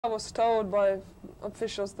I was told by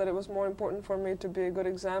officials that it was more important for me to be a good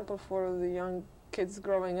example for the young kids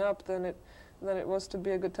growing up than it was to be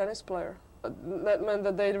a good tennis player. That meant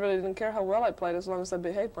that they really didn't care how well I played as long as I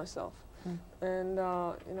behaved myself. And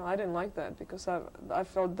you know, I didn't like that because I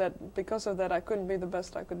felt that because of that I couldn't be the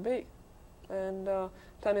best I could be. And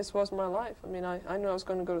tennis was my life. I mean, I knew I was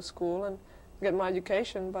going to go to school and get my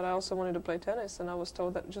education, but I also wanted to play tennis, and I was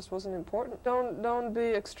told that just wasn't important. Don't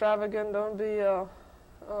be extravagant. Don't be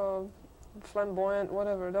flamboyant.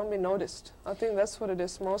 Whatever. Don't be noticed. I think that's what it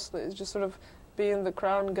is mostly. It's just sort of be in the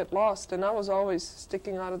crowd and get lost. And I was always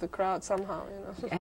sticking out of the crowd somehow, you know.